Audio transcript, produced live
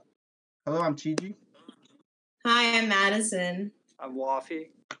Hello, I'm Chiji, Hi, I'm Madison. I'm Waffy.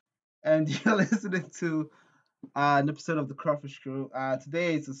 and you're listening to an episode of the Crawfish Crew.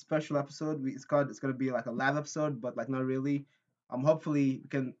 Today is a special episode. It's gonna be like a live episode, but like not really. Hopefully we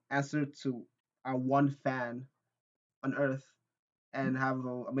can answer to our one fan on Earth and have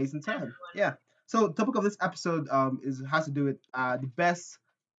an amazing time. Yeah. So the topic of this episode is has to do with the best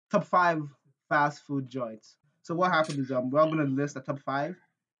top five fast food joints. So what happened is we're all gonna list the top five,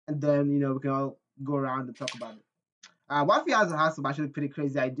 and then we can all go around and talk about it. Wafi has some actually pretty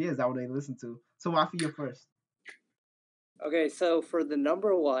crazy ideas I want to listen to. So Wafi, you're first. Okay, so for the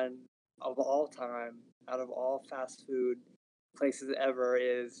number one of all time, out of all fast food places ever,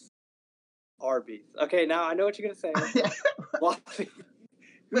 is Arby's. Okay, now I know what you're gonna say. Waffy.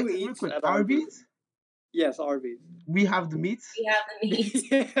 Who Wait, real eats quick, at Arby's? Yes, Arby's. We have the meats. We have the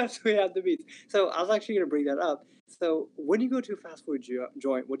meat. Yes, we have the meats. So I was actually gonna bring that up. So when you go to a fast food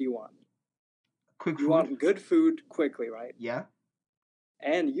joint, what do you want? Quick You food. want good food quickly, right? Yeah,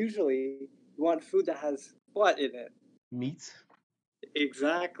 And usually you want food that has what in it? meats.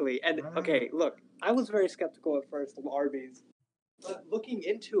 Exactly. And okay, look, I was very skeptical at first of Arby's. But looking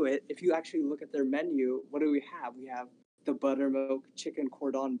into it, if you actually look at their menu, what do we have? We have the buttermilk chicken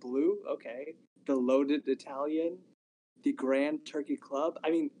cordon bleu, okay, the loaded Italian, the grand turkey club.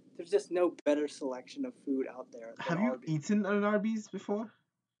 I mean, there's just no better selection of food out there than Have you Arby's. eaten at an Arby's before?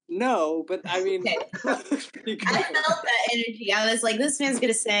 No, but I mean, Okay. looks pretty good. I felt that energy. I was like, this man's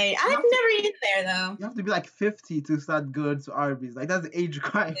gonna say, I've never eaten there though. You have to be like 50 to start going to Arby's. Like that's the age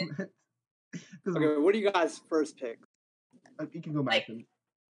requirement. Okay, what do you guys first pick? You can go back then.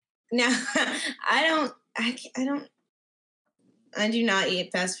 No, I do not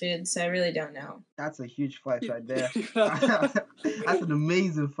eat fast food, so I really don't know. That's a huge flex right there. That's an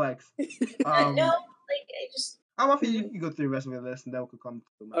amazing flex. No, I just. Wafi, you can go through the rest of your list and then we could come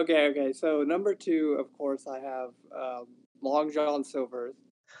to mine. Okay. So number two, of course, I have Long John Silver's.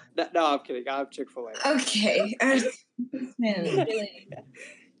 No, I'm kidding. I have Chick-fil-A. Okay. Man, really.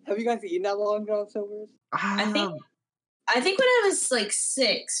 Have you guys eaten at Long John Silver's? I think when I was like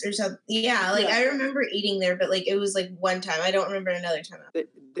 6 or something. Yeah, I remember eating there, but it was one time. I don't remember another time. They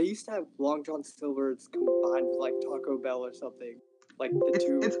used to have Long John Silver's combined with like Taco Bell or something. Like the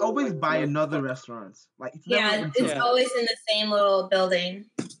two. It's always by another restaurant. Like it's never it's always in the same little building.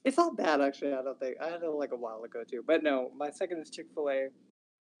 It's not bad actually. I don't think I had it a while ago too. But no, my second is Chick-fil-A.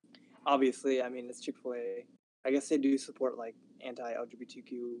 Obviously, I mean it's Chick-fil-A. I guess they do support like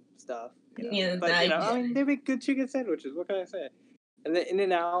anti-LGBTQ stuff. Yeah, but I mean they make good chicken sandwiches. What can I say? And then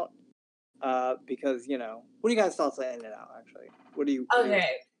In-N-Out, because what do you guys thoughts on In-N-Out actually? What do you?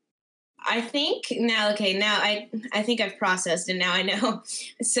 Okay. I think now. Okay, now I think I've processed and now I know.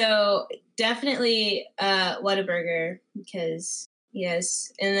 So definitely Whataburger because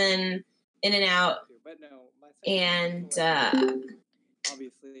yes, and then In-N-Out. But no, and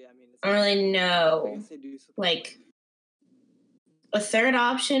obviously, I mean, I don't really know. A third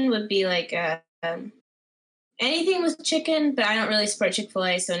option would be anything with chicken, but I don't really support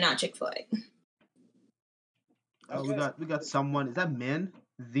Chick-fil-A, so not Chick-fil-A. Oh, we got someone. Is that Min?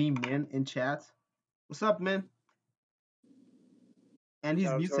 The Min in chat. What's up, Min? And he's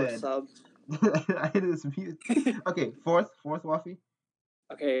muted. I hit his mute. Okay, fourth Waffy.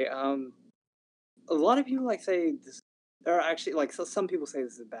 Okay, a lot of people say this. There are actually so some people say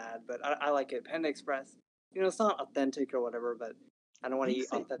this is bad, but I like it. Panda Express. It's not authentic or whatever, but I don't want to eat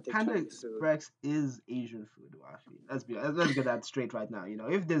authentic Panda Chinese food. Express is Asian food, Wafi. Let's get that straight right now.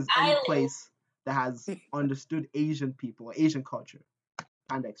 If there's any place that has understood Asian people, Asian culture,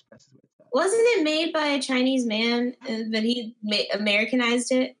 Panda Express is where it's at. Wasn't it made by a Chinese man, but he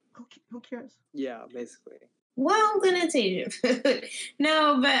Americanized it? Who cares? Yeah, basically. Well, then it's Asian food.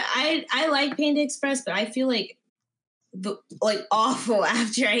 No, but I like Panda Express, but I feel awful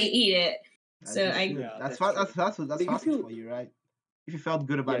after I eat it. That's fast food for you, right? If you felt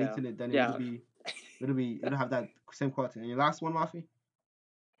good about eating it, then it'll have that same quality. And your last one, Wafi?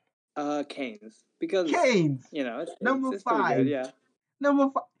 Cane's. Because Cane's. It's Number 5. Good, yeah. Number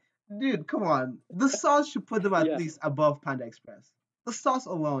 5. Dude, come on. The sauce should put them at least above Panda Express. The sauce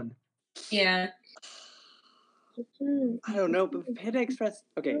alone. Yeah. I don't know, but Panda Express.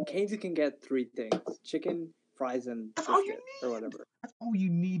 Okay, Cane's you can get 3 things: chicken, fries, and biscuit or whatever. That's all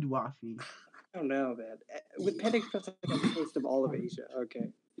you need, Wafi. I don't know, man. With Panda Express, I get a taste of all of Asia.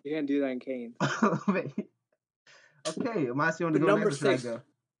 Okay, you can't do that in Cane's. Okay, am I on to go next? Or should I go?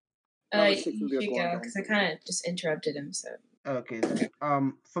 You should go because I kind of just interrupted him. So okay,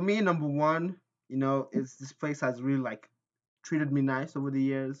 for me, number 1, is this place has really treated me nice over the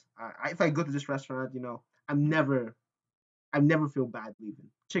years. If I go to this restaurant, I never feel bad leaving.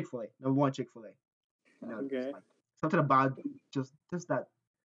 Chick-fil-A. Number one, Chick-fil-A. Okay. Like something about just that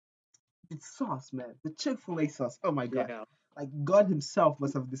it's sauce, man. The Chick-fil-A sauce. Oh my gosh. Yeah. Like God Himself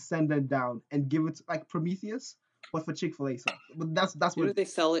must have descended down and give it like Prometheus, but for Chick-fil-A sauce. But that's You know what they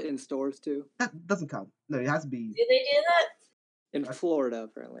sell it in stores too? that doesn't count. No, it has to be. Did they do In That's- Florida,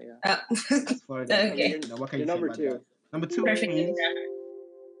 apparently, yeah. that? Oh. That's Florida. Okay. What can You're you say number about two. that? Number two, Perfect. Cane's.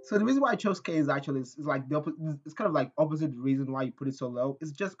 So the reason why I chose Cane's actually is like it's kind of like opposite reason why you put it so low.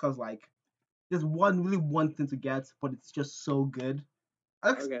 It's just because like there's one thing to get, but it's just so good.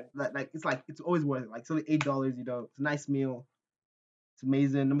 Okay. Like it's always worth it. Like it's only $8. It's a nice meal. It's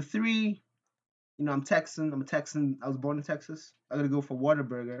amazing. Number three, I'm Texan. I'm a Texan. I was born in Texas. I'm gonna go for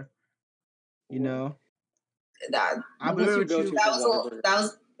Whataburger. That, I'll be What's real your with you. go-to that for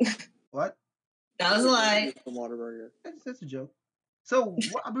was Whataburger? What? a lie. From Whataburger. That's a joke. So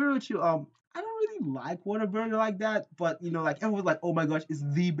I'll be real with you. I don't really like Whataburger like that, but like everyone's like, oh my gosh, it's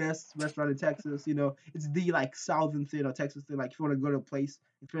the best restaurant in Texas. It's the like southern thing or Texas thing. Like if you want to go to a place,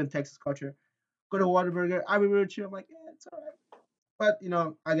 if you're in Texas culture, go to Whataburger. I'll be real with you. I'm like, yeah, it's alright. But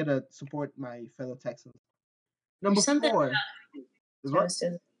I gotta support my fellow Texans. Number There's something four is what? Toast.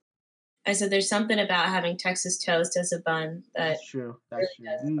 I said there's something about having Texas toast as a bun that That's true. That's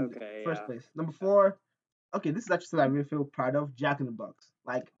really true. does. Okay, First yeah. place. Number four. Okay, this is actually something I really feel proud of. Jack in the Box.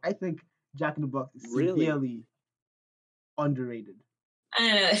 Like I think Jack in the Box is Really? severely underrated. I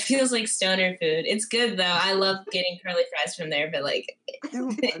don't know. It feels like stoner food. It's good though. I love getting curly fries from there, but like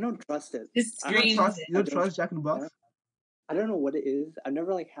I don't trust it. it I You don't screams. trust? It. You don't I don't- trust Jack in the Box? I don't know what it is. I've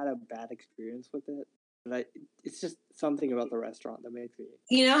never had a bad experience with it. But it's just something about the restaurant that makes me.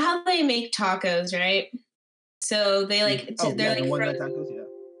 You know how they make tacos, right? So they like Oh they're yeah, the like one night frozen. tacos. Yeah.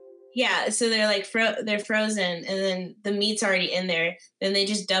 Yeah, so they're like they're frozen, and then the meat's already in there. Then they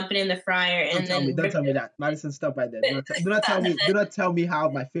just dump it in the fryer, Don't and tell me. then Don't tell me that. Madison, stop right there. Do not tell me. Do not tell me how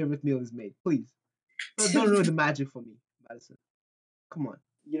my favorite meal is made, please. Don't ruin the magic for me, Madison. Come on.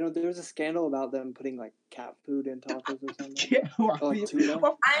 There was a scandal about them putting like cat food in tacos or something. Yeah, Or like tuna.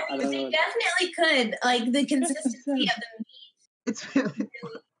 I mean, they definitely could. Like the consistency of the It's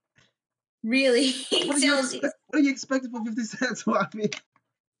really what tells you. are you expecting for 50 cents? Wafi?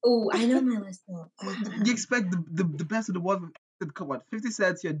 Oh, I know my list now. You expect the best of the world? Come on, 50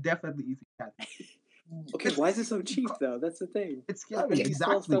 cents. You're definitely eating cat. Okay, why is it so cheap though? That's the thing. It's Like, scary. when you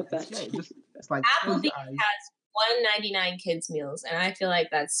sell Exactly. stuff that It's scary. cheap. It's like close Applebee's your eyes. has $1.99 kids meals, and I feel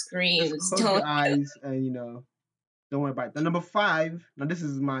like that Just screams. close your Don't. eyes and don't worry about it. Now, number five. Now this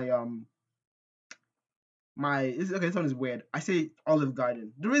is this one is weird. I say Olive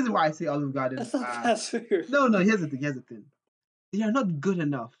Garden. The reason why I say Olive Garden, That's not fast food. no, here's the thing. They are not good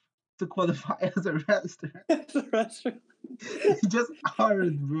enough to qualify as a restaurant. It's a restaurant. They just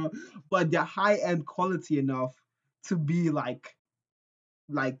aren't, bro. But they're high end quality enough to be like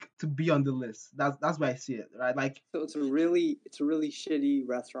to be on the list. That's why I see it, right? Like, So it's a really shitty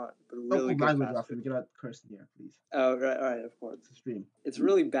restaurant, but really good language, fast Rafi. We food. cannot curse in here, please. Oh, right, of course. It's a stream. It's a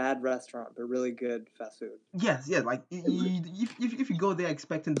really bad restaurant, but really good fast food. Yes, yeah. Like if you go there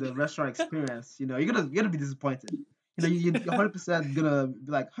expecting the restaurant experience, you're gonna be disappointed. You're 100% gonna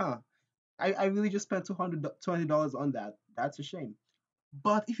be like, huh, I really just spent $220 on that. That's a shame.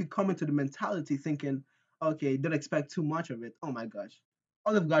 But if you come into the mentality thinking, okay, don't expect too much of it. Oh my gosh,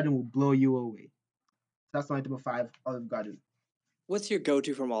 Olive Garden will blow you away. That's my number five, Olive Garden. What's your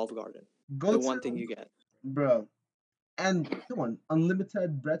go-to from Olive Garden? Go The to, one thing you get. bro. And come on,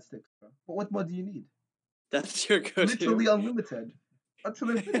 unlimited breadsticks, bro. But what more do you need? That's your go-to. Literally unlimited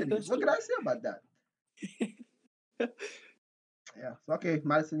until infinity. That's What can true. I say about that? Yeah. So okay,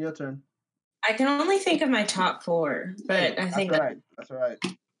 Madison, your turn. I can only think of my top four, but I think That's all right.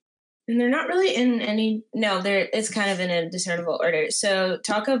 and they're not really in any. No, they're. It's kind of in a discernible order. So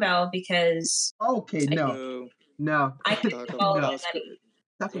Taco Bell because Okay, no, Boo. no. I can Taco follow Bell. that.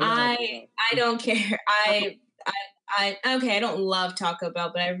 Taco Bell. I don't care. I okay. I don't love Taco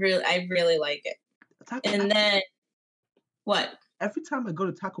Bell, but I really like it. And then what? Every time I go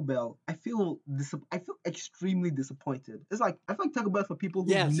to Taco Bell, I feel extremely disappointed. It's like I feel like Taco Bell for people who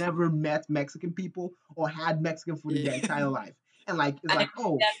Yes. never met Mexican people or had Mexican food in their entire life, and like it's like,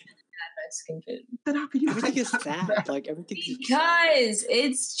 oh, Mexican food. then how can you Everything like is Taco sad. Bell? Like everything. Because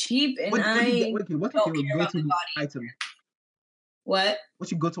it's cheap and What do you get? I What's don't your care about go-to my body. item? What?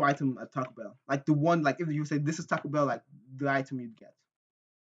 What's your go-to item at Taco Bell? Like the one, like if you say this is Taco Bell, like the item you'd get.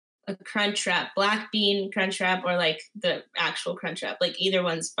 A crunch wrap, black bean crunch wrap, or like the actual crunch wrap. Like either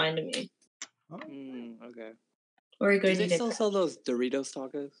one's fine to me. Oh. Okay. Or Do they still sell those Doritos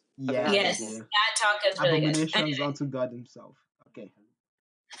tacos? Yeah. Yes, they do. that taco's really good. Abominations unto God Himself. Okay.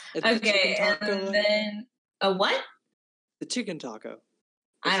 It's the Okay, chicken taco and one? then a what? The chicken taco.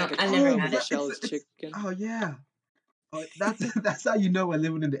 I've never had the it. shell is chicken. Oh yeah. Oh, that's how you know we're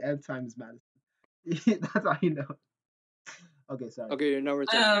living in the end times, man. That's how you know. Okay, sorry. Okay, your number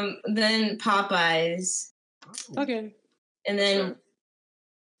 2. Then Popeyes, Oh, Okay. and That's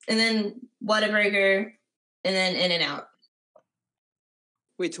then fair. Whataburger, and then In-N-Out.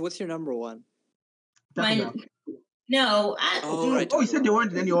 Wait, so what's your number 1? Taco Mine, Bell. no, Oh, right. Oh, you said Taco you Bell.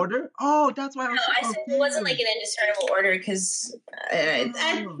 weren't in any order? Oh, that's why I no, was so I said it wasn't like confused. an indiscernible order because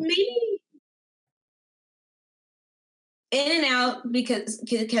Oh. maybe In-N-Out because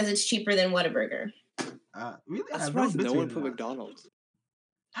it's cheaper than Whataburger. Really? I'm I've never surprised been no to one put In-N-Out. McDonald's.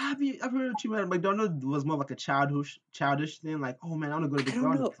 Have you ever heard you, man? McDonald's was more like a childish thing. Like, oh man, I want to go to I don't know.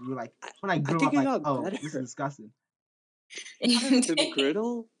 McDonald's. We were like, when I I grew think up, it like, got oh, better. this is disgusting. The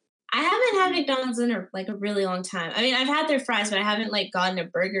McGriddle? I haven't had McDonald's in a really long time. I mean, I've had their fries, but I haven't gotten a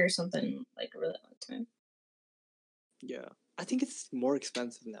burger or something like a really long time. Yeah. I think it's more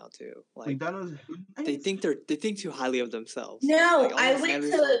expensive now too. Like McDonald's. they think too highly of themselves. No, like, I all the went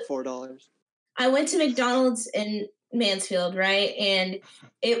sandwiches to are $4. I went to McDonald's in Mansfield, right? And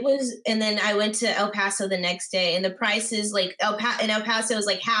then I went to El Paso the next day, and the price is in El Paso is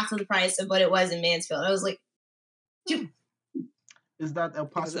like half of the price of what it was in Mansfield. I was like, dude. Is that El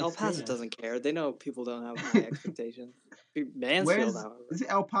Because Paso El Paso experience? doesn't care. They know people don't have high expectations. Mansfield, however. Is it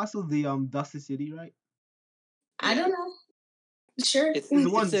El Paso the dusty city, right? I don't know. Sure. It's The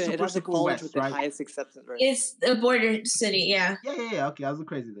one it has the super college west, with the right? highest acceptance rate. It's a border city, yeah. Yeah. Okay, I was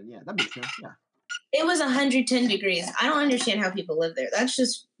crazy then. Yeah, that makes sense. Yeah. It was 110 degrees. I don't understand how people live there. That's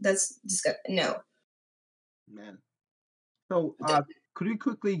disgusting. No. Man. So, could we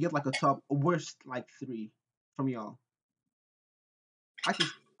quickly get like a worst 3 from y'all? I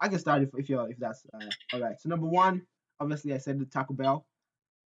can start if that's all right. So number 1, obviously I said the Taco Bell.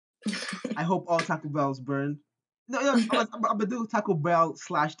 I hope all Taco Bells burn. No, I'm gonna do Taco Bell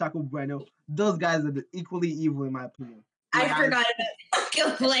 / Taco Bueno. Those guys are equally evil in my opinion. I forgot about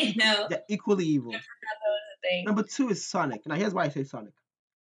Taco Bueno. They're equally evil. Thing. Number 2 is Sonic. Now here's why I say Sonic.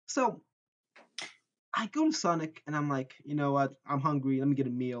 So I go to Sonic and I'm like, you know what? I'm hungry. Let me get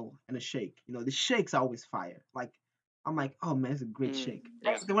a meal and a shake. You know, the shakes are always fire. Like, I'm like, oh man, it's a great shake.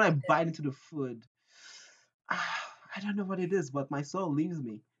 Yeah. But then when I bite into the food, I don't know what it is, but my soul leaves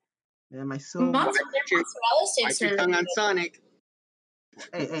me. Man, my soul. Mozzarella sticks Watch your tongue on Sonic.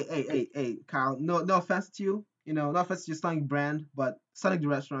 Hey, Kyle. No offense to you. You know, no offense to your Sonic brand, but Sonic the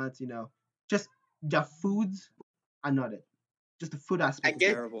restaurant, you know, just the foods are not it. Just the food aspect.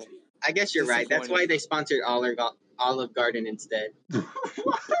 Terrible. I guess you're right. That's why they sponsored Olive Garden instead.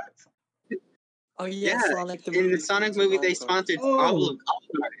 What? Oh yeah, Sonic the in movie. the Sonic movie, they sponsored Olive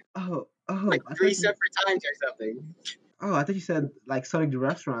Garden. Like 3 separate times or something. Oh, I thought you said like Sonic the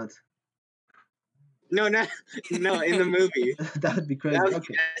restaurant. No, in the movie. That would be crazy.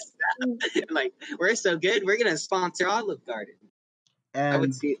 Okay. Like, we're so good, we're gonna sponsor Olive Garden. I would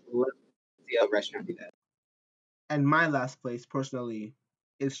love to see a restaurant do that. And my last place, personally,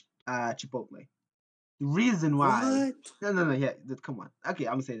 is Chipotle. The reason why. What? No, yeah, come on. Okay,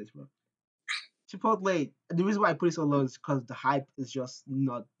 I'm gonna say this, bro. Chipotle. The reason why I put it so low is because the hype is just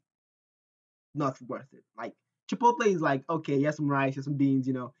not worth it. Like Chipotle is like, okay, here's some rice, here's some beans,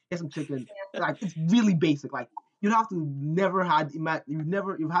 you know, here's some chicken. Like it's really basic. Like you have to never had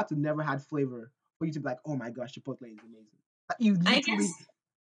flavor for you to be like, oh my gosh, Chipotle is amazing. Like, you literally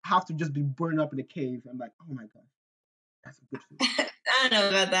have to just be burned up in a cave and like, oh my gosh, that's a good food. I don't know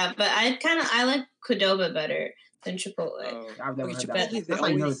about that, but I like Qdoba better than Chipotle. Oh, I've never heard Chipotle, that. That's how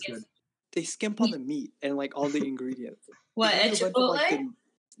you know it's good. They skimp on the meat and like all the ingredients. What at Chipotle?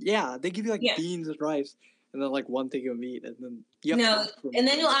 They give you beans and rice, and then like one thing of meat, and then and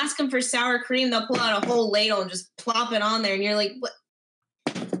then you'll ask them for sour cream. They'll pull out a whole ladle and just plop it on there, and you're like, "What?"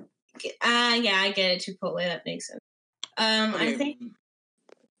 Yeah, I get it. Chipotle, that makes sense. I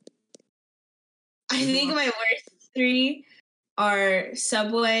think my worst 3 are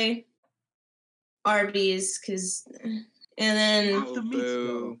Subway, Arby's, and then they have the meats,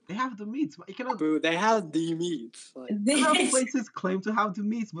 though. They have the meats. You cannot. Boo! They have the meats. Like, other places claim to have the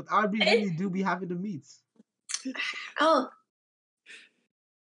meats, but Arby's really do be having the meats. Oh.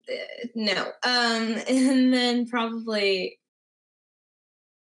 No. And then probably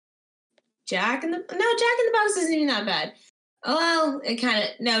Jack in the Box isn't even that bad. Well, it kind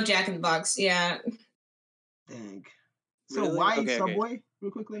of Jack in the Box, yeah. Dang. So really? Why Subway,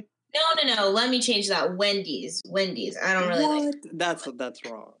 real quickly? No. Let me change that. Wendy's. I don't really like. That's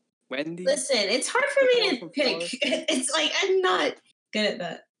wrong. Wendy's. Listen, it's hard for me to pick. It's like I'm not good at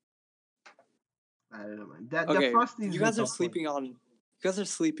that. I don't know, man. You guys are sleeping on. You guys are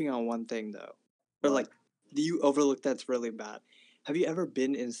sleeping on one thing though, or like you overlook that's really bad. Have you ever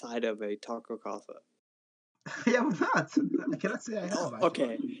been inside of a taco casa? I have not. I cannot say I have. Actually.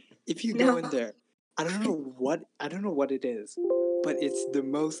 Okay, if you go in there, I don't know what it is, but it's the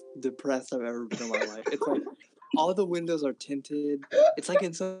most depressed I've ever been in my life. It's like all the windows are tinted. It's like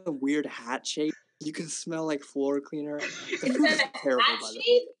in some weird hat shape. You can smell like floor cleaner. The food is terrible, by the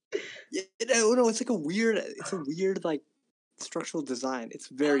way. Yeah, no, it's like it's a weird like structural design. It's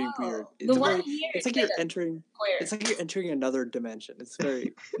very weird. The one here It's is like you're like a entering. square. It's like you're entering another dimension. It's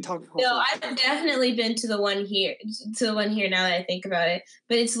very taco No, casa. I've definitely been to the one here. Now that I think about it,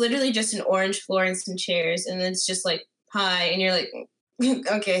 but it's literally just an orange floor and some chairs, and it's just like hi, and you're like,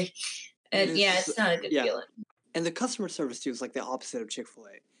 okay, yeah, it's not a good feeling. And the customer service too is like the opposite of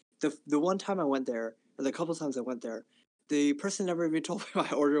Chick-fil-A. The one time I went there, or the couple times I went there, the person never even told me my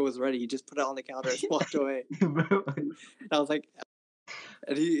order was ready. He just put it on the counter and walked away. And I was like,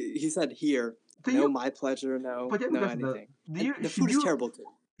 and he said, "Here, my pleasure, no anything." The food is terrible too.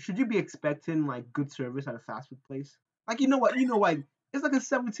 Should you be expecting like good service at a fast food place? Like you know what? It's like a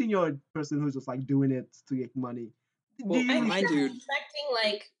 17-year-old person who's just like doing it to get money. Well, I'm dude, expecting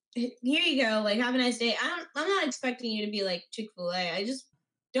like, here you go, like have a nice day. I'm not expecting you to be like Chick-fil-A. I just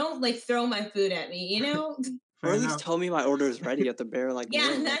don't like throw my food at me, you know. Or at least tell me my order is ready at the bare like.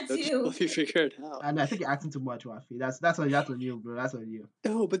 Yeah, that too. Let me figure it out. And I think you're asking too much, Wafi. That's on you, bro. That's on you.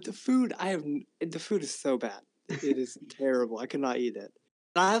 No, but the food the food is so bad. It is terrible. I could not eat it.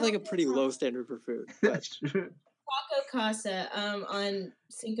 I have like a pretty low standard for food. But. Taco Casa on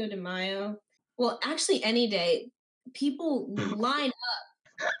Cinco de Mayo. Well, actually, any day, people line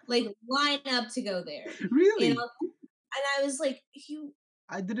up to go there. Really? You know? And I was like,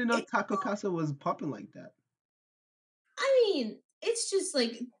 I didn't know Taco Casa was popping like that. I mean, it's just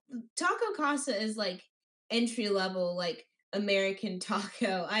like Taco Casa is like entry level, like American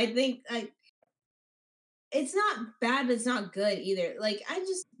taco. I think it's not bad, but it's not good either. Like I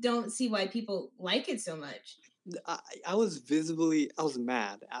just don't see why people like it so much. I was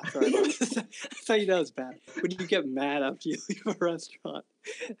mad after I left. I thought you know it's bad. When you get mad after you leave a restaurant.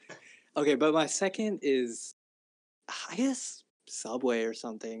 Okay, but my second is, I guess, Subway or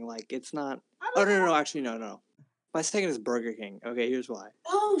something. Like, it's not... Oh, no, actually, no. My second is Burger King. Okay, here's why.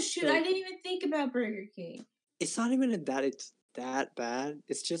 Oh, shoot, I didn't even think about Burger King. It's not even that it's that bad.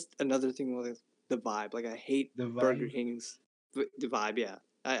 It's just another thing with the vibe. Like, I hate Burger King's... The vibe, yeah.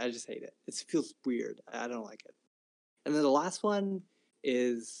 I just hate it. It feels weird. I don't like it. And then the last one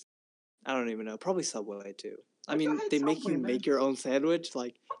is... I don't even know. Probably Subway, too. I mean, they make you make your own sandwich.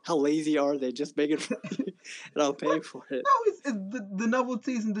 Like, how lazy are they? Just make it for me, and I'll pay for it. No, it's the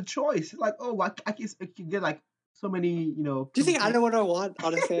novelties and the choice. Like, I can get like so many, you know. Do you think I know what I want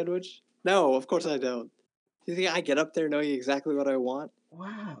on a sandwich? No, of course I don't. Do you think I get up there knowing exactly what I want?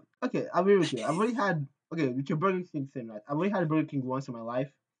 Wow. Okay, I'll be with you. I've already had with your Burger King thing, right? I've already had a Burger King once in my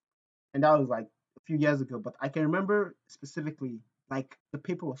life, and that was like a few years ago. But I can remember specifically, like the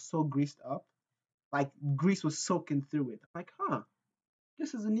paper was so greased up. Like grease was soaking through it. I'm like,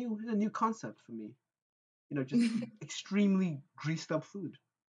 this is a new concept for me. You know, just extremely greased up food.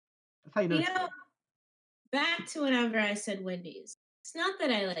 That's how you know. You know, back to whenever I said Wendy's. It's not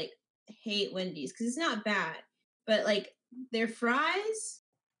that I like hate Wendy's because it's not bad, but like their fries.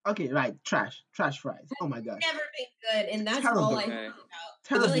 Okay, right, trash fries. Oh my gosh. Never been good, and that's terrible. all I think about.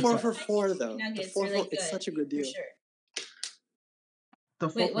 Terrible. The 4 for 4 though. The 4 for 4, it's such a good deal. For sure. The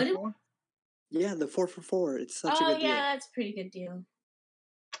 4 for 4? Yeah, the 4 for 4. It's such a good deal. Oh yeah, that's a pretty good deal.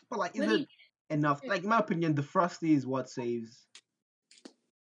 But like, is it enough? Like, in my opinion, the Frosty is what saves.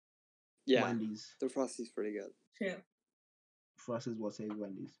 Yeah, Wendy's. The Frosty's pretty good. True. Frosty is what saves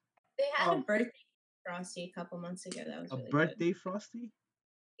Wendy's. They had a birthday Frosty a couple months ago. That was really birthday good. Frosty.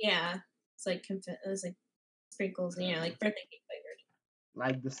 Yeah, it's like it was like sprinkles, like birthday cake flavored.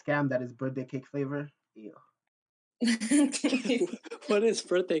 Like the scam that is birthday cake flavor. Ew. What is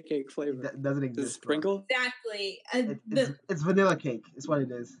birthday cake flavor? That doesn't exist. Is it sprinkle? Exactly. It's vanilla cake. It's what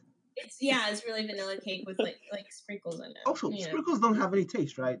it is. It's really vanilla cake with like sprinkles in it. Also, sprinkles don't have any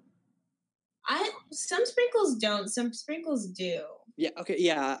taste, right? Some sprinkles don't. Some sprinkles do. Yeah. Okay.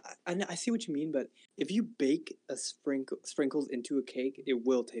 Yeah. I see what you mean, but if you bake a sprinkles into a cake, it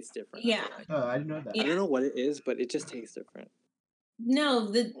will taste different. Yeah. Oh, I didn't know that. I don't know what it is, but it just tastes different. No,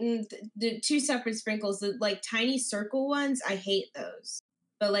 the two separate sprinkles, the like tiny circle ones, I hate those.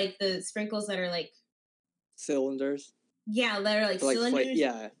 But like the sprinkles that are like cylinders. Yeah, that are like cylinders.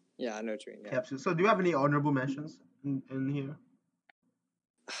 Yeah, I know what you mean. Yeah. So, do you have any honorable mentions in here?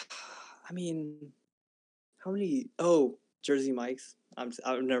 I mean, how many? Oh, Jersey Mike's.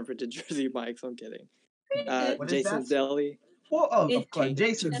 I've never been to Jersey Mike's. I'm kidding. Jason's Deli. Of course,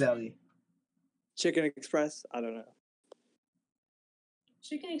 Jason's Deli. Chicken Express. I don't know.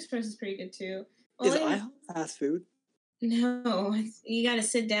 Chicken Express is pretty good too. Is IHOP fast food? No, you got to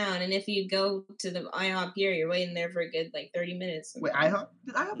sit down, and if you go to the IHOP here, you're waiting there for a good 30 minutes. Wait, IHOP?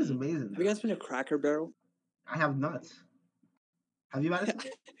 Dude, IHOP is amazing. Have you guys been to Cracker Barrel? I have not. Have you, Madison?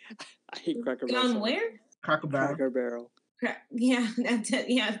 I hate Cracker Barrel. Gone where? Cracker Barrel. Cracker Barrel. Yeah, I've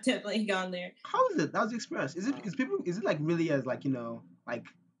definitely gone there. How is it? How's the experience? Is it like really as like the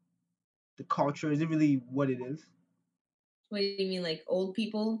culture? Is it really what it is? What do you mean, like old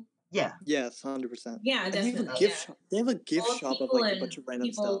people? Yeah. Yes, 100%. Yeah, definitely. They have a gift old shop of a bunch of random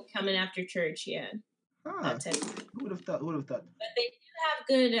people stuff. coming after church. Yeah. Who would have thought? Who would have thought? But they do have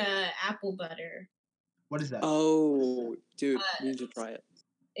good apple butter. What is that? Oh, dude, you need to try it.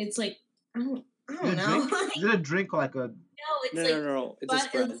 It's like I don't know. Is it a drink or like a? No. It's a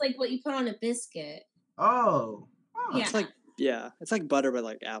spread. It's like what you put on a biscuit. Oh. Yeah. It's like butter but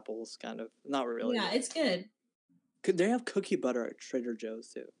like apples, kind of. Not really. Yeah, it's good. They have cookie butter at Trader Joe's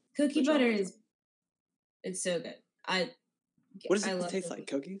too. Cookie butter it's so good. What does it taste like?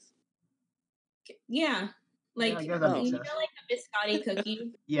 Cookies? Yeah. Like I guess that makes sense. Like a biscotti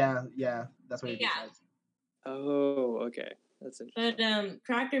cookie. Yeah, that's what it is. Oh, okay. That's interesting. But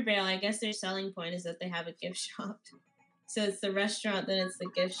Cracker Barrel, I guess their selling point is that they have a gift shop. So it's the restaurant, then it's the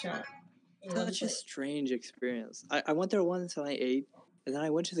gift shop. Such a strange experience. I went there once and I ate, and then I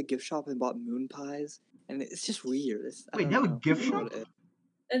went to the gift shop and bought moon pies, and it's just weird. Wait, they have a gift shop?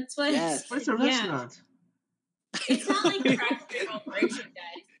 That's what. Yes. But it's a restaurant. It's not like Cracker Barrel merchandise,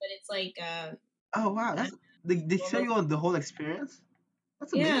 but it's like. Oh wow! They show you on the whole experience.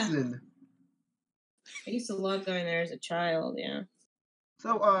 That's amazing. I used to love going there as a child. Yeah.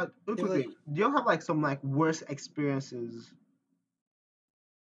 So, real quickly, do you have like some worst experiences?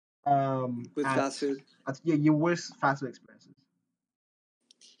 With fast food? Your worst fast food experiences.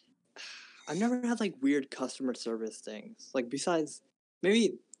 I've never had weird customer service things. Besides,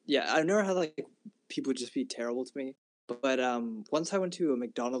 maybe, I've never had people just be terrible to me. But once I went to a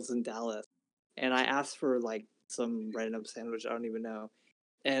McDonald's in Dallas, and I asked for some random sandwich I don't even know,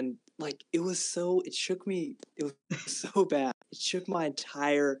 and it shook me. It was so bad. It shook my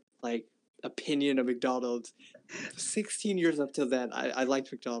entire opinion of McDonald's. 16 years up till then, I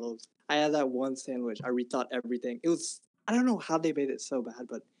liked McDonald's. I had that one sandwich. I rethought everything. It was, I don't know how they made it so bad,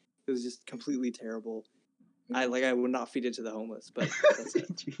 but it was just completely terrible. I would not feed it to the homeless, but that's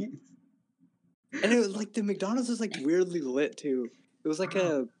it. Jeez. And it was the McDonald's was weirdly lit too. It was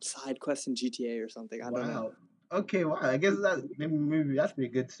a side quest in GTA or something. I don't know. Okay, wow. I guess that maybe that's a pretty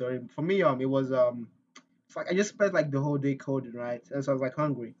good story. For me, it was it's I just spent the whole day coding, right? And so I was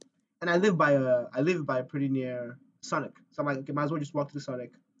hungry, and I live by pretty near Sonic, so I'm okay, might as well just walk to the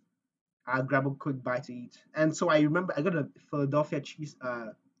Sonic. I'll grab a quick bite to eat, and so I remember I got a Philadelphia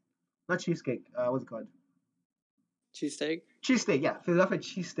not cheesecake. What's it called? Cheesesteak. Cheesesteak, yeah, Philadelphia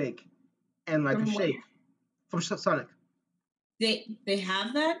cheesesteak, and a shake from Sonic. They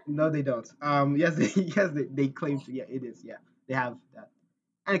have that? No, they don't. Yes, they claim to. Yeah, it is. Yeah, they have that,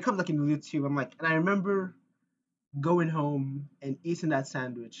 and it comes in a little tube. And I remember going home and eating that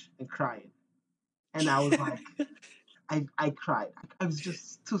sandwich and crying, and I was I cried. I was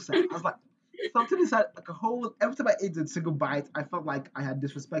just too sad. I was something inside a whole. Every time I ate a single bite, I felt like I had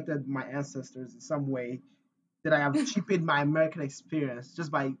disrespected my ancestors in some way. That I have cheapened my American experience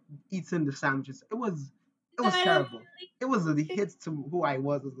just by eating the sandwiches. It was terrible. It was a hit to who I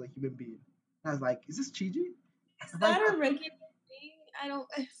was as a human being. I was is this cheesy? Is that a regular thing? I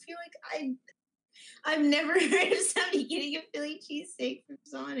feel like I've never heard of somebody getting a Philly cheesesteak from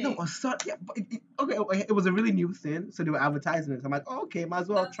Sonic. No, yeah, but okay, it was a really new thing, so they were advertising it. So I'm okay, might as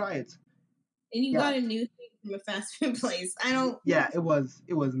well try it. And you got a new thing from a fast food place. Yeah, it was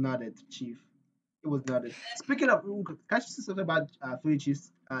not it, Chief. It was not it. Speaking of, can I just say something about Philly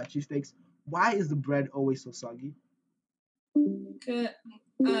cheesesteaks? Why is the bread always so soggy? Because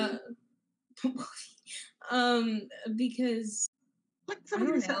I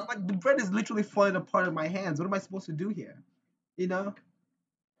don't know. The bread is literally falling apart in my hands. What am I supposed to do here? You know?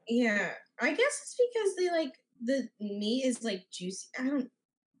 Yeah, I guess it's because the meat is juicy.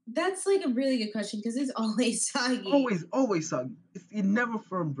 That's a really good question because it's always soggy. Always soggy. It's never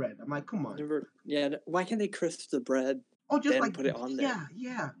firm bread. I'm come on. Why can't they crisp the bread? Oh, just then put it on there.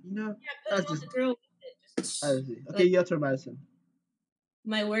 Yeah. You know. Yeah, put it on the grill. Okay, your turn, Madison.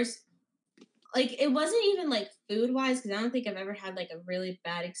 My worst. It wasn't even food wise because I don't think I've ever had a really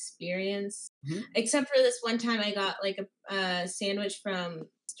bad experience, except for this one time I got a sandwich from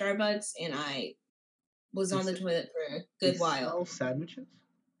Starbucks and I was on the toilet for a good while. Sell sandwiches?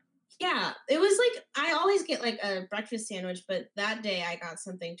 Yeah, it was I always get a breakfast sandwich, but that day I got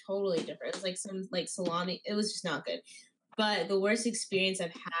something totally different. It was some salami. It was just not good. But the worst experience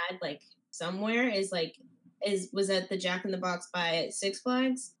I've had, like, somewhere was at the Jack in the Box by Six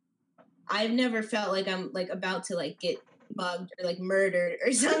Flags. I've never felt like I'm, like, about to, like, get mugged or, like, murdered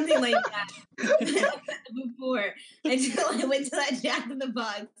or something like that before, until I went to that Jack in the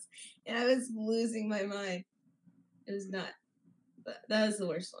Box, and I was losing my mind. It was not. That was the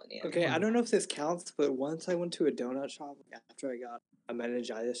worst one, yeah. Okay, I don't know if this counts, but once I went to a donut shop after I got a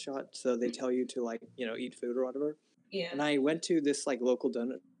meningitis shot, so they tell you to, like, eat food or whatever. Yeah. And I went to this, like, local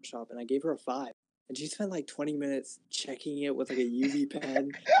donut shop, and I gave her a 5. And she spent, like, 20 minutes checking it with, like, a UV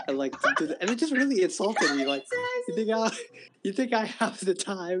pen. And, like, and it just really insulted me. Like, you think I have the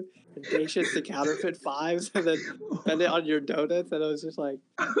time and patience to counterfeit 5s and then spend it on your donuts? And I was just like,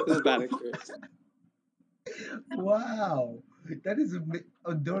 this is a bad experience. Wow. That is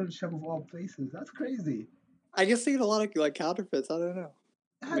a donut shop of all places. That's crazy. I guess they get a lot of, like, counterfeits. I don't know.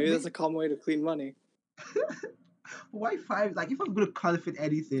 Maybe that's a common way to clean money. Why 5? Like, if I'm gonna counterfeit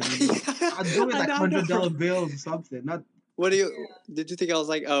anything, I'd go with like $100 bills or something. Not. What do you? Did you think I was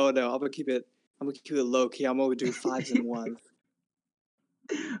like, oh no, I'm gonna keep it low key. I'm gonna do 5s and 1s.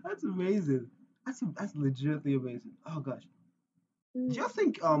 That's amazing. That's legitimately amazing. Oh gosh. Do you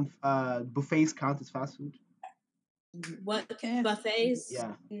think buffets count as fast food? What buffets?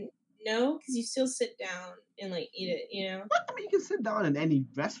 Yeah. No, because you still sit down and, like, eat it. What? I mean, you can sit down in any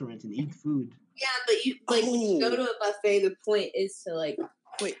restaurant and eat food. Yeah, but you when you go to a buffet, the point is to, like,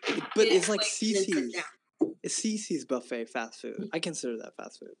 wait. But it's like CC's. It's CC's buffet fast food. I consider that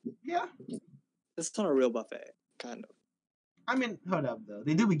fast food. Yeah. It's not a real buffet, kind of. I mean, hold up though.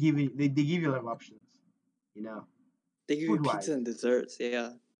 They give you a lot of options. They give you pizza and desserts.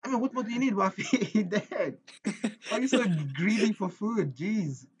 Yeah. I mean, what do you need, Waffy? Dad, why are you so greedy for food?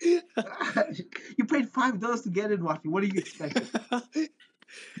 Jeez. You paid $5 to get in, Waffy. What are you expecting?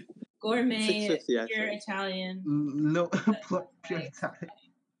 Gourmet, pure Italian. No, pure Italian.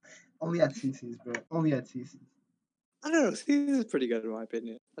 Only at CC's, bro. Only at CC's. I don't know. CC's is pretty good in my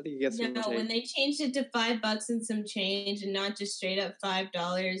opinion. I think you get some. No, when they changed it to $5 and some change, and not just straight up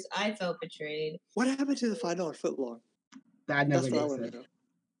 $5, I felt betrayed. What happened to the $5 footlong? That never existed.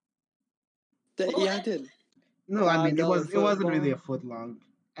 Yeah, I did. No, I mean it wasn't really a foot long,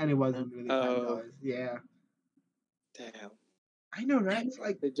 and it wasn't really $5. Yeah. Damn. I know, right? It's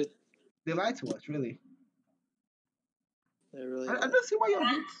like they lied to us, really. They really. I don't see why y'all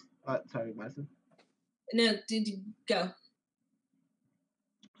hate. Sorry, Madison. No, did you go?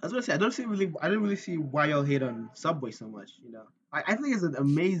 I was gonna say I don't really see why y'all hate on Subway so much. I think it's an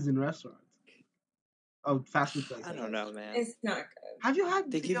amazing restaurant. Oh, fast food place. I don't know, man. It's not good. Have you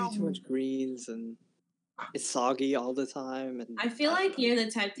had? They give you too much greens and it's soggy all the time. And I feel like you're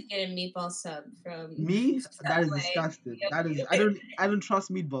the type to get a meatball sub from me. Subway. That is disgusting. That is I don't trust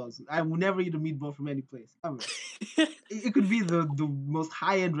meatballs. I will never eat a meatball from any place ever. It could be the most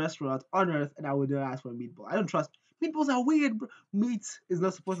high end restaurant on earth, and I would never ask for a meatball. I don't trust meatballs. Are weird. Bro. Meat is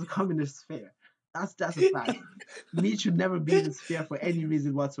not supposed to come in this sphere. That's a fact. Meat should never be in the sphere for any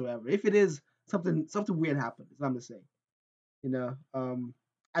reason whatsoever. If it is, something weird happened. Is what I'm gonna say.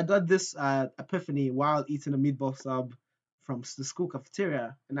 I got this epiphany while eating a meatball sub from the school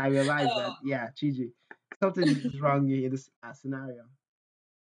cafeteria, and I realized that Gigi, something is wrong in this scenario.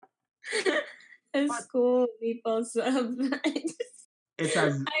 A school meatball sub. It's I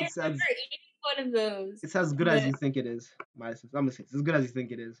remember eating one of those. It's as good as you think it is, Madison. I'm gonna say it's as good as you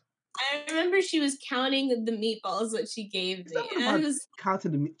think it is. I remember she was counting the meatballs that she gave me. And I was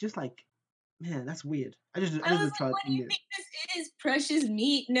counting the meat, just like, man, that's weird. I was like, what do you think this is? Precious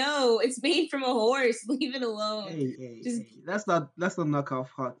meat? No, it's made from a horse. Leave it alone. Hey. Let's not knock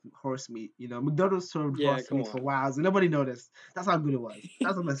off horse meat. McDonald's served horse meat for a while, and nobody noticed. That's how good it was.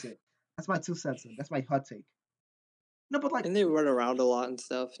 That's what I'm saying. That's my 2 cents. That's my hot take. No, but like, and they run around a lot and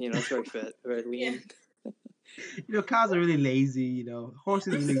stuff. It's very fit, very lean. Cows are really lazy.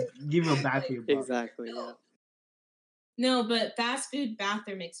 Horses really give you a bang for your buck. Exactly. Yeah. No, but fast food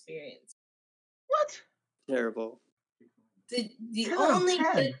bathroom experience. What? Terrible. The only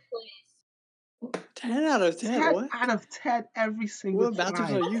good place. 10 out of 10. 10 what? out of 10 every single time. What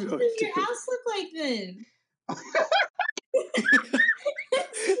bathrooms are you going to? What does your house look like then?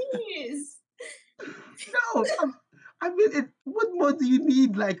 Serious. No, I mean, what more do you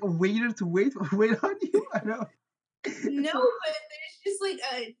need? Like a waiter to wait on you? I know. No, but there's just like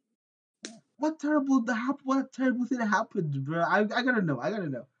a. What terrible thing happened, bro? I gotta know.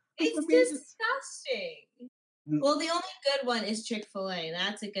 It's disgusting. Well, the only good one is Chick-fil-A.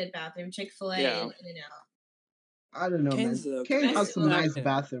 That's a good bathroom. Chick-fil-A and In-N-Out. I don't know, Cane's man. Cane's has some nice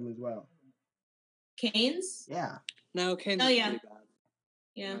bathroom as well. Cane's? Yeah. No, Cane's is pretty bad.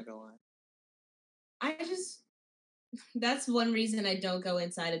 Yeah. I'm not gonna lie. I just that's one reason I don't go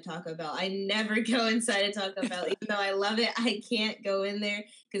inside of Taco Bell. I never go inside of Taco Bell, even though I love it. I can't go in there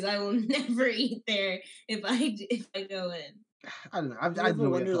because I will never eat there if I go in. I don't know. Do you ever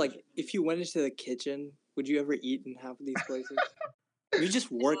wonder, like, if you went into the kitchen, would you ever eat in half of these places? You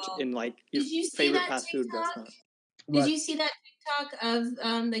just worked in like your favorite fast food restaurant. Did you see that TikTok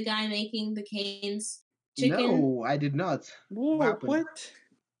of the guy making the Cane's chicken? No, I did not. Whoa, what?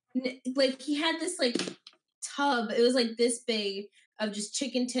 Like he had this like tub. It was like this big of just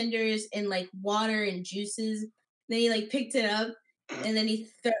chicken tenders and like water and juices. Then he like picked it up and then he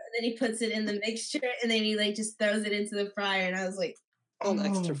puts it in the mixture and then he like just throws it into the fryer. And I was like, "Oh,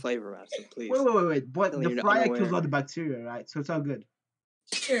 extra flavor, Master, please." Wait. But the fryer kills all the bacteria, right? So it's all good.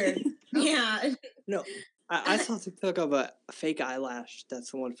 Sure. Yeah. No, I saw TikTok of a fake eyelash that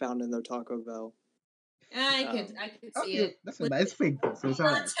someone found in their Taco Bell. I could see it. That's a nice fake though. So it's all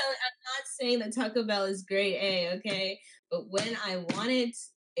right. I'm not saying that Taco Bell is grade A, okay? But when I want it,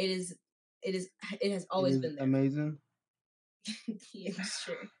 it has always been there. Amazing. Yeah,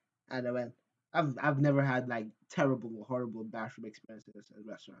 sure. I know, man. I've never had like terrible, horrible bathroom experiences at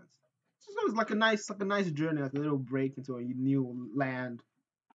restaurants. So it's like a nice journey, like a little break into a new land.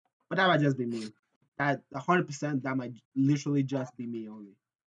 But that might just be me. That 100%, that might literally just be me only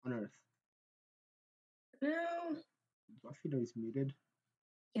on Earth. No. Buffy, though, he's muted.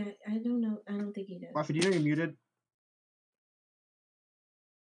 Yeah, I don't know. I don't think he does. Buffy, do you know you're muted?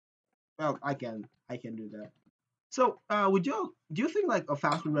 Well, I can do that. So, do you think like a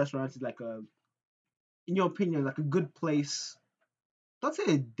fast food restaurant is like in your opinion, like a good place? Not say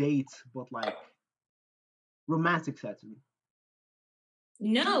a date, but like romantic setting.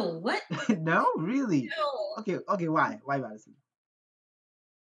 No, what? No, really? No. Okay. Why, Madison?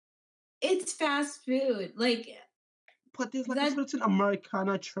 It's fast food, like. But there's like a certain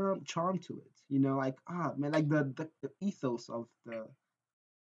Americana charm to it, you know, like man, like the ethos of the.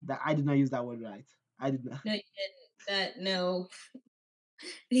 That I did not use that word right. I did not. No, you didn't. No.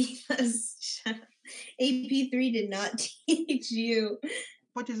 Because AP3 did not teach you.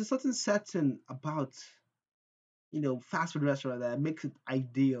 But there's a certain setting about, fast food restaurant that makes it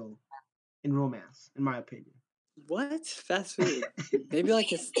ideal in romance, in my opinion. What? Fast food? Maybe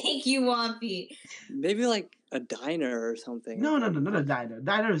like a. Thank you, Wampy. Maybe like a diner or something. No, not a diner.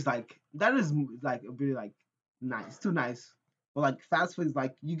 Diner is like really like nice, too nice. But like fast food is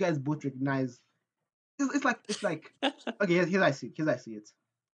like you guys both recognize. It's like okay. Here's I see it.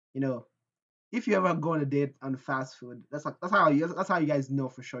 You know, if you ever go on a date on fast food, that's how you guys know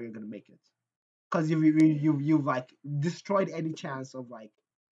for sure you're gonna make it, because you've like destroyed any chance of like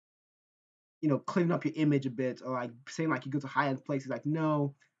cleaning up your image a bit, or like saying like you go to high end places. Like,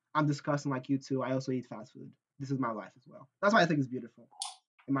 no, I'm disgusting like you too. I also eat fast food. This is my life as well. That's why I think it's beautiful.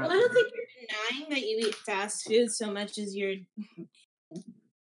 Well, I don't think you're denying that you eat fast food so much as you're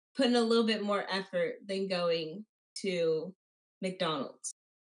putting a little bit more effort than going to McDonald's.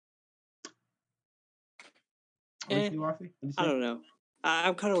 I don't know.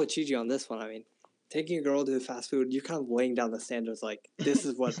 I'm kind of with Gigi on this one. I mean, taking a girl to fast food, you're kind of laying down the standards. Like, this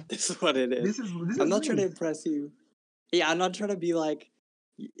is what it is. I'm not trying to impress you. Yeah, I'm not trying to be like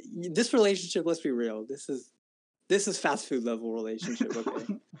this relationship. Let's be real. This is fast food level relationship.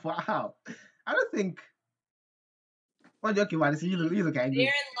 Okay. Wow. I don't think. Well, okay, why? You look angry.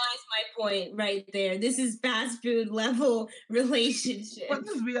 Therein lies my point right there. This is fast food level relationship. But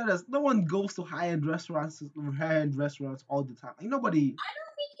let's be honest, no one goes to high-end restaurants all the time. Like, nobody. I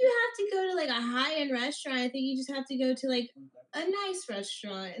don't think you have to go to like a high-end restaurant. I think you just have to go to like a nice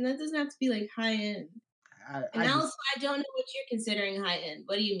restaurant, and that doesn't have to be like high-end. I don't know what you're considering high-end.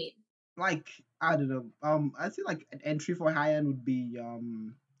 What do you mean? Like, I don't know. I'd say like an entry for high-end would be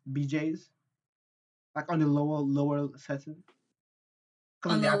BJ's. Like on the lower setting.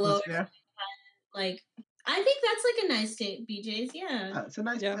 On the atmosphere. Like, I think that's like a nice date, BJ's. Yeah. It's a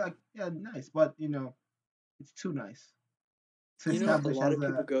nice, nice, but it's too nice. So a lot of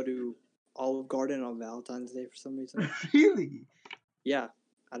people go to Olive Garden on Valentine's Day for some reason. Really? Yeah,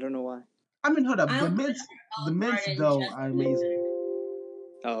 I don't know why. I mean, hold up. The mints though are amazing.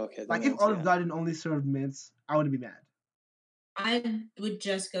 Oh, okay. Like if Olive Garden only served mints, I would be mad. I would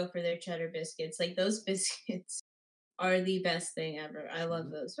just go for their cheddar biscuits. Like, those biscuits are the best thing ever. I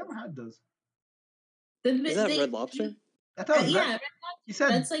love those. Never had those. Is that Red Lobster? I thought it was Red Lobster. You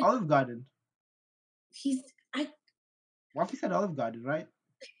said that's like, Olive Garden. Waffy said Olive Garden, right?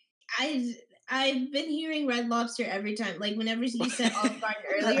 I've been hearing Red Lobster every time. Like, whenever you said Olive Garden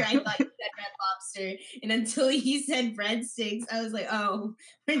earlier, I thought you said Red Lobster. And until you said breadsticks, I was like, oh,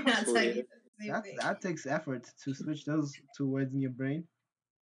 we're not talking about that takes effort to switch those two words in your brain.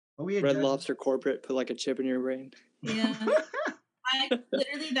 Red Lobster corporate put like a chip in your brain. Yeah.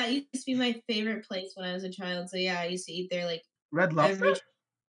 That used to be my favorite place when I was a child. So yeah, I used to eat there like Red Lobster?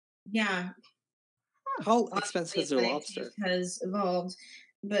 Yeah. How expensive is a lobster? Has evolved,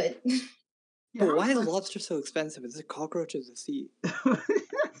 but yeah, but why is lobster so expensive? It's a cockroach of the sea.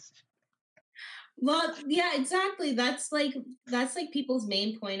 Well, yeah, exactly. That's like people's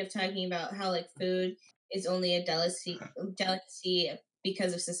main point of talking about how like food is only a delicacy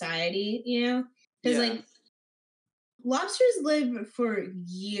because of society, you know? Because like lobsters live for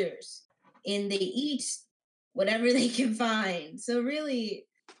years and they eat whatever they can find. So really,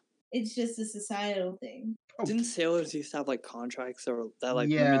 it's just a societal thing. Didn't sailors used to have like contracts or that like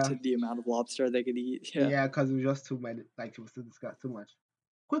limited the amount of lobster they could eat? Yeah, because it was just too many, like it was to discuss too much.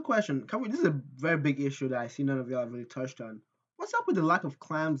 Quick question: this is a very big issue that I see none of y'all have really touched on. What's up with the lack of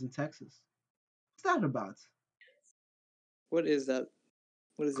clams in Texas? What's that about? What is that?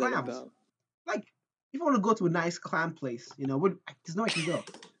 What is clams. that about? Like, if you want to go to a nice clam place, you know, there's nowhere I can go.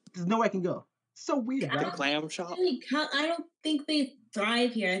 There's nowhere I can go. It's so weird, right? The clam shop. I don't think they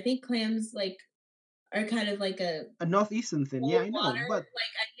thrive here. I think clams like are kind of like a northeastern thing. Yeah, I know, water, but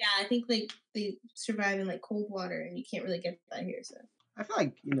I think like they survive in like cold water, and you can't really get that here. So I feel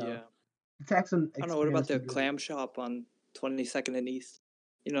like the Texan. I don't know. What about the clam shop on 22nd and East?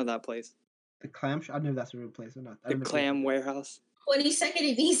 You know that place. The clam shop. I don't know if that's a real place or not. The clam warehouse. 22nd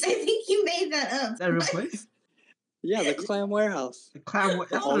and East. I think you made that up. Is that a real place? Yeah, the clam warehouse. The clam.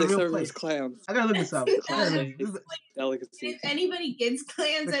 That's all not a they real serve place. is clams. I gotta look this up. Delicacy. If anybody gets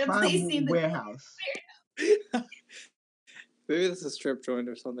clams the at a place named the warehouse. Maybe this is a strip joint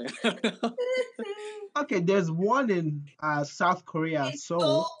or something. I don't know. Okay, there's one in South Korea,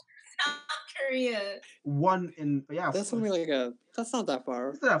 Seoul. South Korea. One in That's only like that's not that far.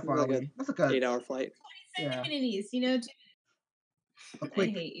 It's not that far like away. That's like a 8-hour flight. Yeah. You know, a quick,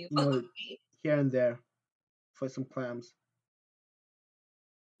 I hate you. Here and there for some clams.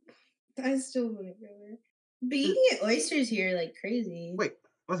 I still wouldn't go there. But you can get oysters here like crazy. Wait,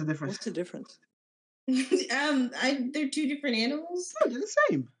 what's the difference? What's the difference? They're two different animals. No, they're the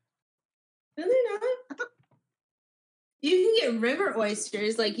same. No, they're not. You can get river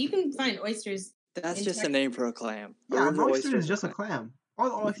oysters. Like you can find oysters. That's just a name for a clam. Yeah, an oyster is just a clam.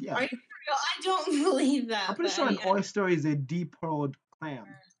 Yeah. I don't believe that. I'm pretty sure an oyster is a deep-pearled clam.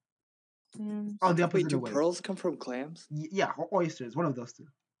 Oh, the opposite Wait, do way. pearls come from clams? Yeah, oysters, one of those two.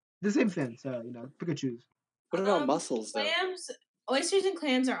 The same thing, so pick and choose. What about mussels though? Oysters and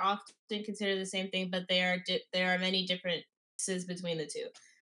clams are often considered the same thing, but there are many differences between the two.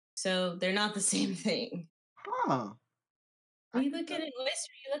 So they're not the same thing. Huh. When you look at an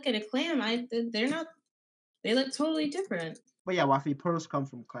oyster, you look at a clam, they're not. They look totally different. But yeah, Wafi, pearls come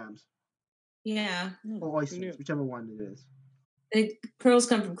from clams. Yeah. Or oysters, whichever one it is. Pearls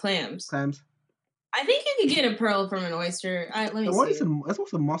come from clams. Clams. I think you could get a pearl from an oyster. Let me see.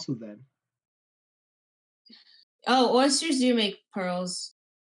 What's a mussel then? Oh, oysters do make pearls.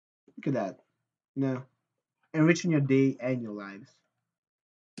 Look at that. Enriching your day and your lives.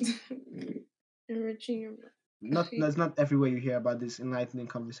 Enriching your. That's not everywhere you hear about this enlightening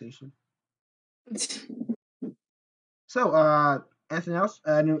conversation. So, anything else?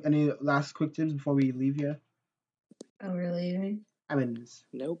 Any last quick tips before we leave here? Oh, really? I mean,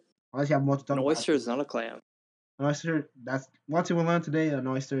 nope. Unless you have more to talk about. An oyster is not a clam. An oyster, that's one thing we learned today. An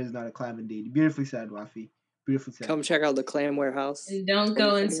oyster is not a clam indeed. Beautifully said, Wafi. Beautifully said. Come check out the clam warehouse. And don't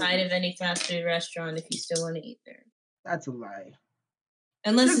go inside of any fast food restaurant if you still want to eat there. That's a lie.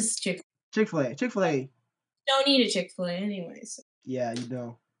 Unless it's Chick-fil-A. Chick-fil-A. Don't eat a Chick-fil-A anyway. So. Yeah, you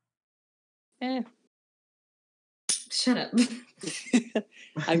know. Shut up.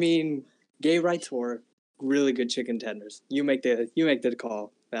 I mean, gay rights war. Really good chicken tenders. You make the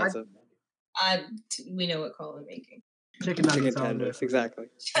call. We know what call we're making. Chicken tenders, exactly.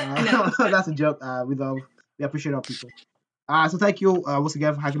 That's a joke. We appreciate our people. So thank you once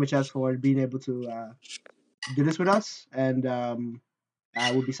again for Hakim Chess for being able to do this with us, and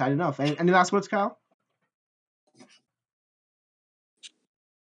we'll be signing off. Any last words, Kyle?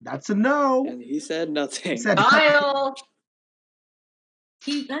 That's a no. And he said nothing. Kyle.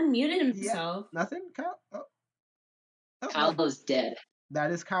 He unmuted himself. Yeah, nothing, Kyle. Kyle's dead.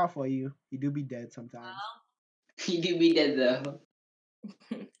 That is Kyle for you. He do be dead sometimes. He do be dead though.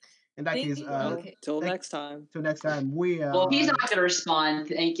 In that case, till next time. Till next time, we Well, he's not gonna respond.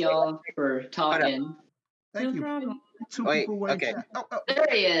 Thank y'all for talking. Thank you. Problem. Okay. There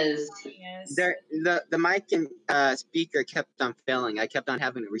he is. Yes. The mic and speaker kept on failing. I kept on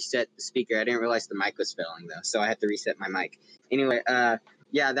having to reset the speaker. I didn't realize the mic was failing though, so I had to reset my mic. Anyway,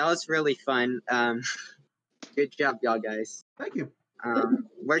 yeah, that was really fun. Good job, y'all guys. Thank you.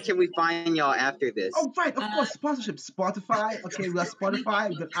 Where can we find y'all after this? Oh, right, of course, sponsorship. Spotify. Okay, we got Spotify.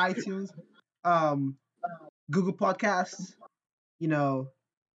 We got iTunes. Google Podcasts. You know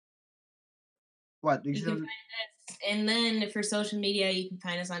what? You can find us, and then for social media, you can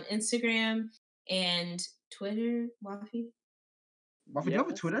find us on Instagram and Twitter. Wafi. Waffy, do you have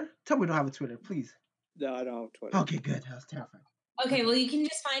a Twitter? Tell me we don't have a Twitter, please. No, I don't have Twitter. Okay, good. That was terrifying. Okay, well, you can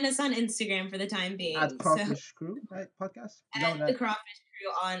just find us on Instagram for the time being. At Crawfish Crew, right? Podcast. At the Crawfish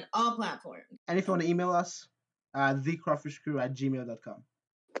Crew on all platforms. And if you want to email us, thecrawfishcrew@gmail.com.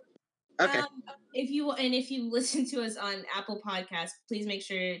 Okay. If you listen to us on Apple Podcasts, please make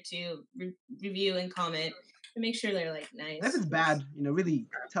sure to review and comment and make sure they're like nice. And if it's bad, really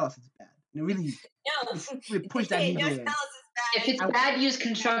tell us it's bad. Really, really push that needle in. Don't tell us it's bad. If it's bad, use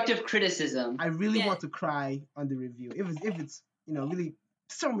constructive criticism. I really want to cry on the review. If it's really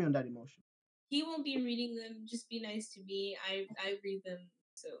throw me on that emotion. He won't be reading them. Just be nice to me. I read them.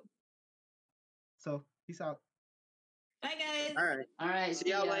 So peace out. bye guys. All right. All right. See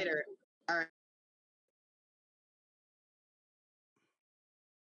y'all later. All right.